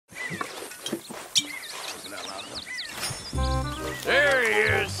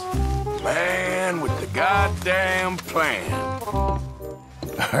damn plan.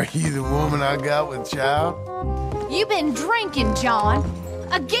 Are you the woman I got with child? You've been drinking, John.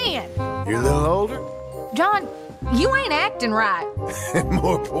 Again. You're a little older? John, you ain't acting right. And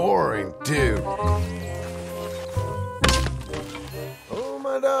more boring, too. Oh,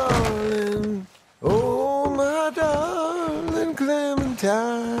 my darling. Oh, my darling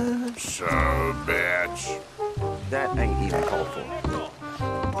Clementine. Son of a bitch. That ain't even called for.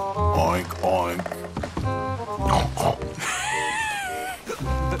 Oink, oink.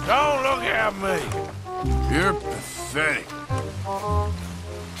 Don't look at me. You're pathetic.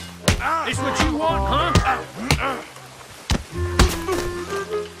 This what you want, huh?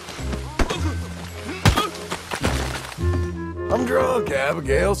 I'm drunk,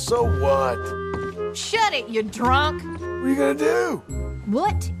 Abigail, so what? Shut it, you drunk. What are you gonna do?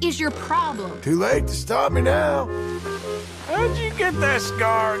 What is your problem? Too late to stop me now. How'd you get that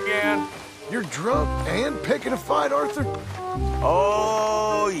scar again? You're drunk and picking a fight, Arthur?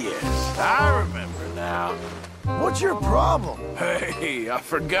 Oh, yes. I remember now. What's your problem? Hey, I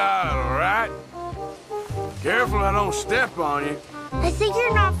forgot, all right? Careful I don't step on you. I think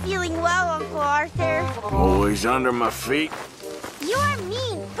you're not feeling well, Uncle Arthur. Always under my feet. You are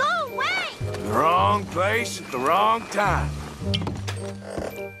mean. Go away! In the wrong place at the wrong time.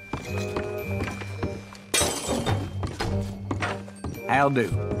 How'll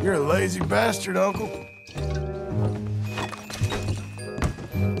do. You're a lazy bastard, Uncle.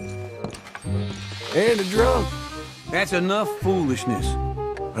 And a drunk. That's enough foolishness.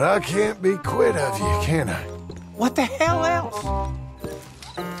 But I can't be quit of you, can I? What the hell else?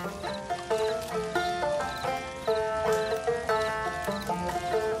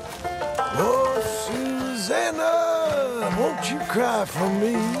 Oh, Susanna, won't you cry for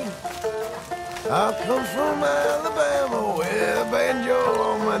me? I come from Alabama with a banjo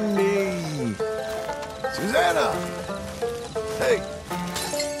on my knee. Susanna! Hey!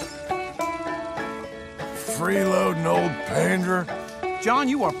 Freeloading old panderer. John,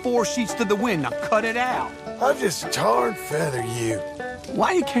 you are 4 sheets to the wind. Now cut it out. I'll just tar and feather you. Why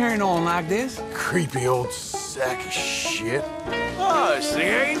are you carrying on like this? Creepy old sack of shit. Oh, it's the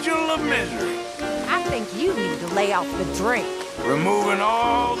angel of misery. I think you need to lay off the drink. Removing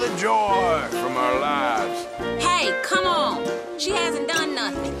all the joy from our lives. Hey, come on. She hasn't done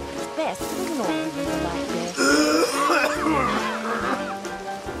nothing. It's best to ignore you like this.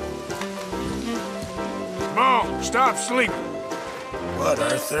 Come on, stop sleeping. What,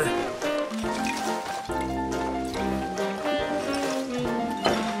 Arthur?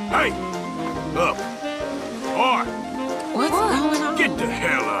 Hey, up. Boy, What's going on? get the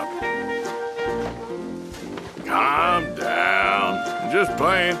hell up. Calm down. I'm just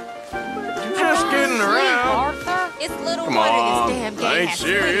playing. Just kidding around. Arthur? It's little Come wonder on, this damn I game ain't has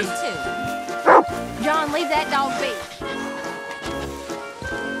serious. too. John, leave that dog be.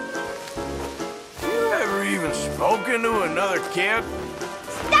 You ever even spoken to another kid?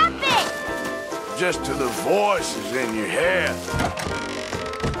 Stop it! Just to the voices in your head.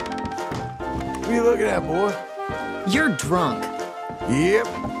 What are you looking at, boy? You're drunk. Yep,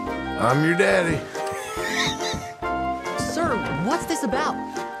 I'm your daddy. Sir, what's this about?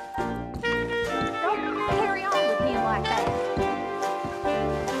 Don't carry on with him like that.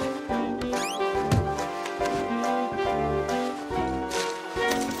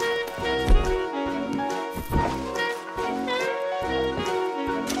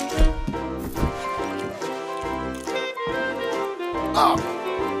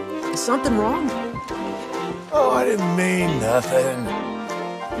 Oh, Is something wrong? oh, I didn't mean nothing.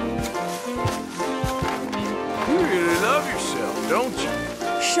 You really love yourself, don't you?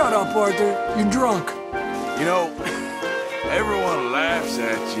 Shut up, Arthur. You're drunk. You know, everyone laughs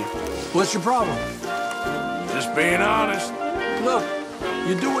at you. What's your problem? Just being honest. Look,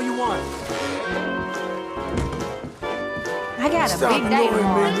 you do what you want. I got a Stop big day ignoring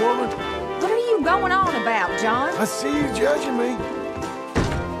tomorrow. me, woman. What are you going on about, John? I see you judging me.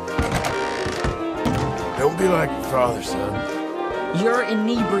 Don't be like your father, son. You're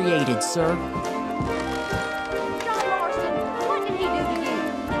inebriated, sir. John Marston, what did he do to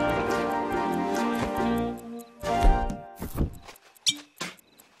you?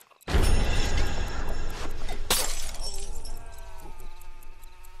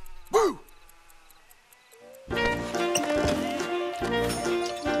 Woo!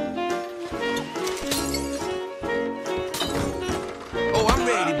 Oh, I'm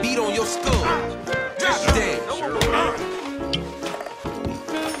ready to beat on your skull. Drop it down.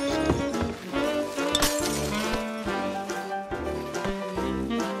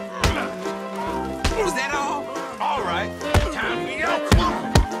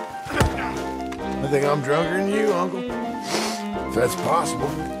 think I'm drunker than you, Uncle? If that's possible.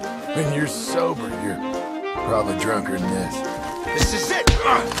 When you're sober, you're probably drunker than this. This is it!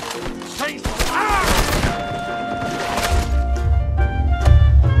 Say,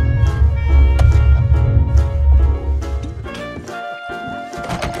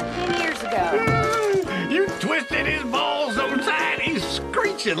 10 years ago. You twisted his balls so tight, he's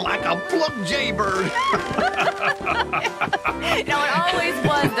screeching like a plucked jaybird. No, it always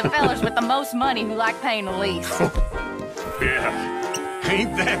was the fellas with the most money who like paying the least. Yeah,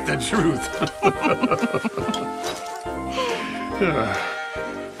 ain't that the truth?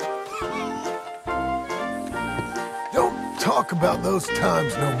 Don't talk about those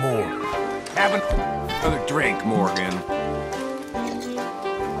times no more. Have another drink, Morgan.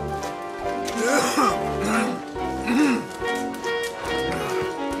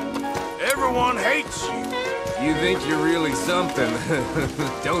 everyone hates you. You think you're really something,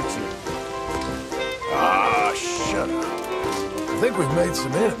 don't you? Ah, shut up. I think we've made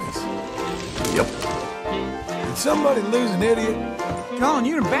some enemies. Yep. Did somebody lose an idiot? John,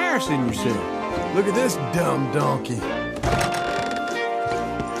 you're embarrassing yourself. Look at this dumb donkey.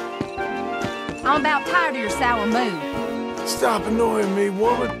 I'm about tired of your sour mood. Stop annoying me,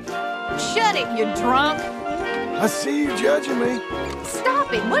 woman. Shut it, you drunk. I see you judging me.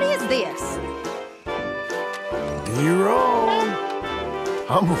 Stop it. What is this? You're wrong.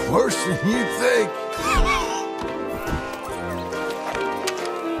 I'm worse than you think.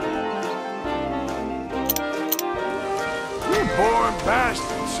 You're a boring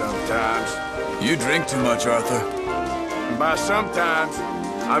bastard sometimes. You drink too much, Arthur. And by sometimes,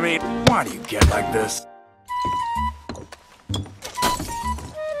 I mean, Why do you get like this?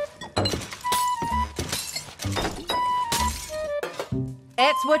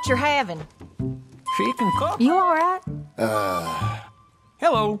 That's what you're having. She can cook. You all right?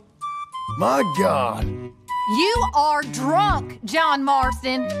 Hello. My God. You are drunk, John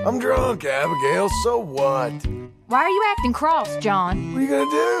Marston. I'm drunk, Abigail, so what? Why are you acting cross, John? What are you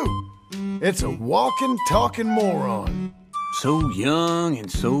gonna do? It's a walking, talking moron. So young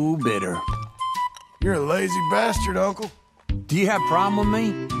and so bitter. You're a lazy bastard, Uncle. Do you have a problem with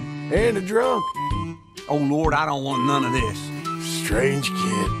me? And a drunk. Oh, Lord, I don't want none of this. Strange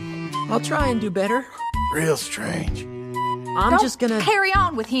kid. I'll try and do better. Real strange. I'm Don't just gonna carry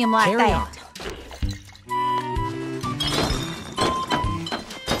on with him like carry that.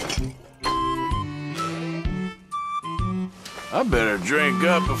 I better drink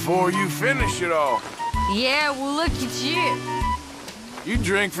up before you finish it all. Yeah, well, look at you. You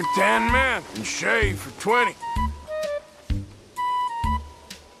drink for 10 men and shave for 20.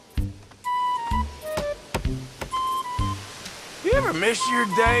 You ever miss your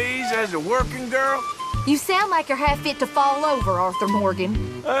days as a working girl? You sound like you're half fit to fall over, Arthur Morgan.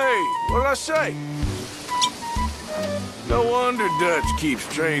 Hey, what'd I say? No wonder Dutch keeps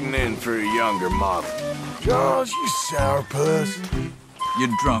trading in for a younger model. Charles, you sourpuss.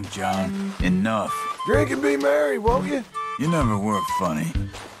 You're drunk, John. Enough. Drink and be merry, won't you? You never were funny.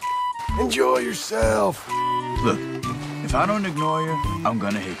 Enjoy yourself. Look, if I don't ignore you, I'm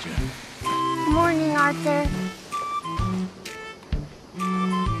gonna hit you. Morning, Arthur.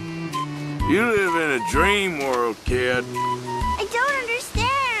 You live in a dream world, kid. I don't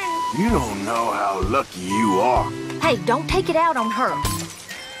understand. You don't know how lucky you are. Hey, don't take it out on her.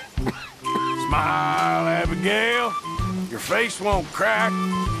 Smile, Abigail. Your face won't crack.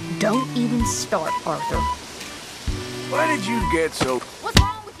 Don't even start, Arthur. Why did you get so... What's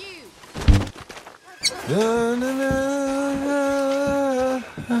wrong with you? Da, na, na, da,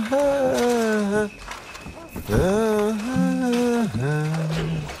 da, da, da.